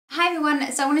Hi everyone,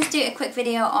 so I wanted to do a quick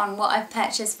video on what I've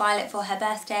purchased Violet for her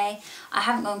birthday. I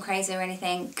haven't gone crazy or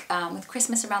anything. With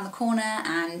Christmas around the corner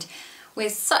and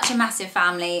with such a massive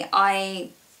family,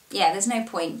 there's no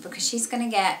point because she's going to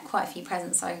get quite a few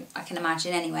presents, I can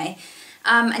imagine anyway.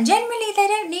 And generally they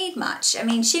don't need much. I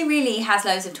mean, she really has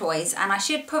loads of toys and I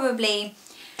should probably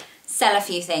sell a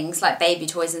few things like baby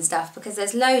toys and stuff because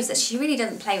there's loads that she really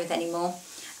doesn't play with anymore.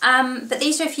 But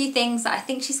these are a few things that I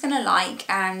think she's going to like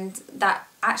and that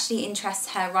actually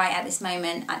interests her right at this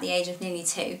moment at the age of nearly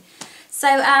 2.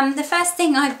 So the first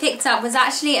thing I picked up was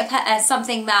actually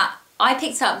something that I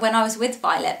picked up when I was with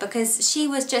Violet because she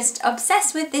was just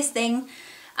obsessed with this thing.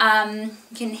 You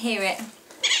can hear it.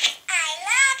 I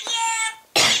love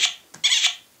you.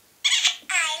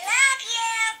 I love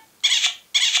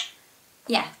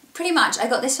you. Yeah. Pretty much, I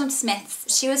got this from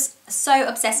Smith's. She was so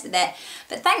obsessed with it,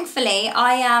 but thankfully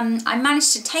I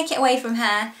managed to take it away from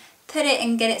her, put it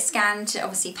and get it scanned to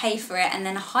obviously pay for it and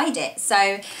then hide it.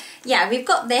 So yeah, we've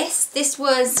got this. This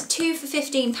was 2 for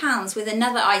 £15 with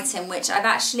another item which I've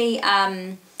actually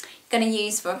going to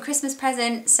use for a Christmas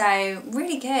present. So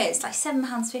really good. It's like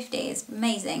 £7.50. It's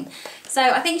amazing. So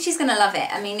I think she's going to love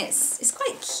it. I mean, it's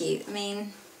quite cute. I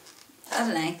mean, I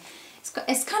don't know.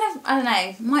 It's kind of, I don't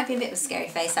know, might be a bit of a scary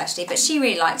face actually, but she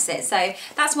really likes it. So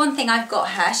that's one thing I've got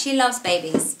her. She loves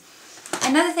babies.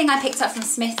 Another thing I picked up from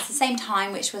Smith's at the same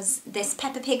time, which was this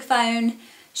Peppa Pig phone.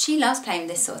 She loves playing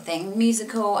with this sort of thing.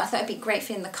 Musical. I thought it'd be great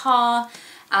for in the car.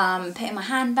 Put it in my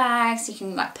handbag so you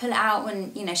can like pull it out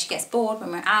when, you know, she gets bored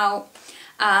when we're out.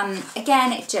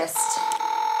 Again, it just...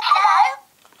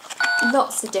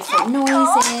 lots of different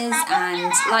noises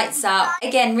and lights up.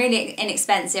 Again, really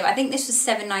inexpensive. I think this was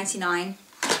 $7.99.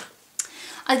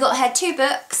 I got her 2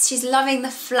 books. She's loving the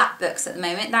flap books at the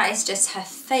moment. That is just her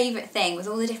favourite thing with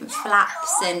all the different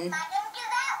flaps and...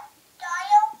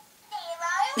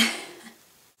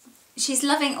 She's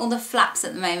loving all the flaps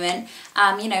at the moment,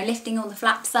 you know, lifting all the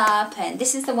flaps up, and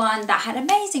this is the one that had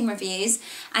amazing reviews.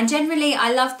 And generally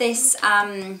I love this,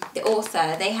 the author.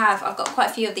 I've got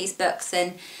quite a few of these books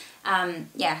and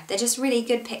yeah, they're just really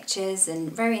good pictures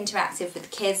and very interactive with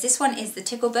the kids. This one is the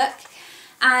Tickle book,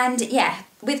 and yeah,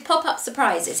 with pop-up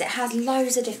surprises. It has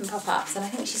loads of different pop-ups and I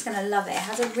think she's going to love it. It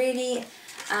has a really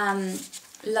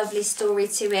lovely story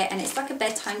to it and it's like a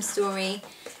bedtime story.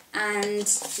 And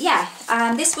yeah,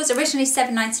 this was originally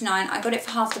 $7.99. I got it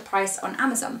for half the price on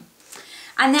Amazon.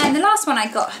 And then the last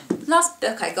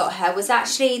book I got her was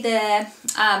actually the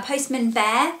Postman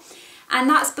Bear, and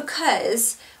that's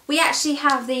because we actually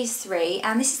have these 3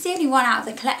 and this is the only one out of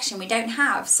the collection we don't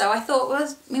have, so I thought,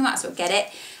 well, we might as well get it.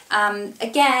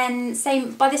 Again,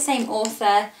 by the same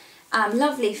author,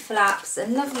 lovely flaps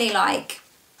and lovely, like,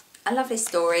 a lovely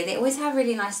story. They always have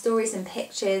really nice stories and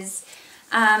pictures.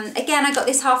 Again, I got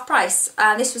this half price.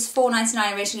 This was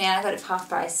 $4.99 originally and I got it for half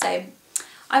price, so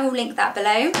I will link that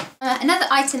below. Another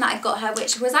item that I got her,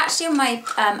 which was actually on my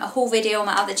a haul video on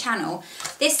my other channel.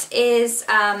 This is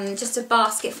just a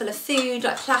basket full of food,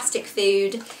 like plastic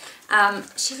food.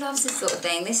 She loves this sort of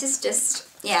thing. This is just,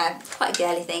 yeah, quite a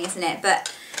girly thing, isn't it?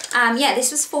 But yeah,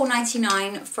 this was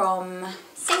 $4.99 from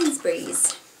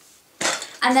Sainsbury's.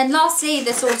 And then lastly,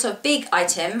 the sort of big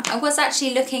item, I was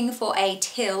actually looking for a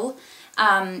till,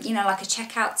 you know, like a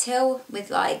checkout till with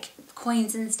like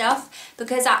coins and stuff,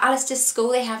 because at Alistair's school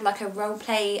they have like a role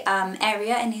play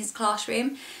area in his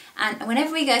classroom, and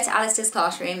whenever we go to Alistair's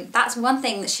classroom, that's one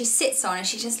thing that she sits on and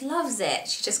she just loves it.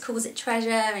 She just calls it treasure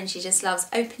and she just loves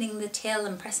opening the till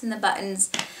and pressing the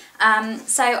buttons.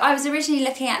 So I was originally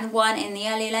looking at the one in the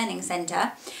Early Learning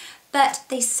Centre, but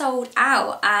they sold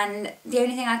out and the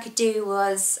only thing I could do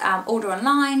was order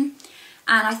online,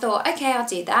 and I thought, okay, I'll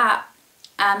do that.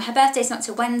 Her birthday's not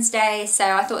till Wednesday, so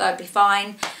I thought that would be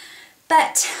fine.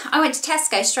 But I went to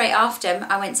Tesco straight after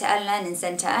I went to Early Learning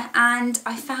Centre and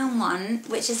I found one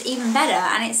which is even better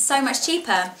and it's so much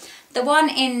cheaper. The one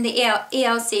in the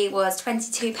ELC was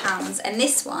 £22 and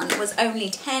this one was only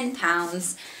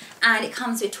 £10, and it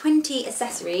comes with 20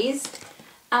 accessories.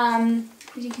 As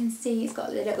you can see, it's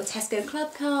got a little Tesco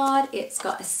club card, it's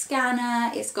got a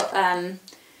scanner, it's got,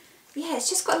 yeah, it's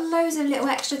just got loads of little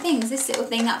extra things. This little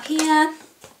thing up here.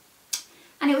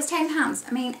 And it was £10.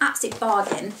 I mean, absolute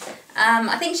bargain.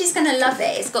 I think she's going to love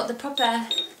it. It's got the proper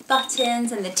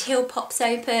buttons and the till pops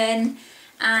open.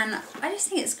 And I just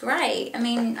think it's great. I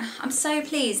mean, I'm so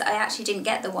pleased I actually didn't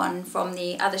get the one from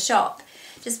the other shop,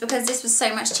 just because this was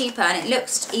so much cheaper and it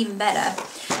looks even better.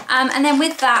 And then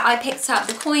with that, I picked up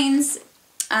the coins.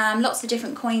 Lots of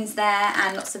different coins there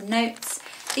and lots of notes.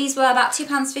 These were about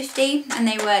 £2.50 and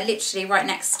they were literally right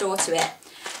next door to it.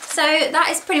 So that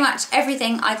is pretty much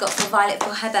everything I got for Violet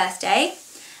for her birthday.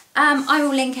 I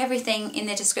will link everything in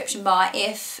the description bar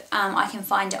if I can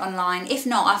find it online. If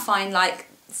not, I'll find like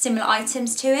similar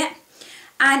items to it.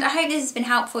 And I hope this has been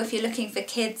helpful if you're looking for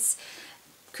kids'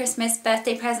 Christmas,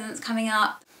 birthday presents coming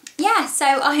up. Yeah, so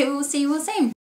I will see you all soon.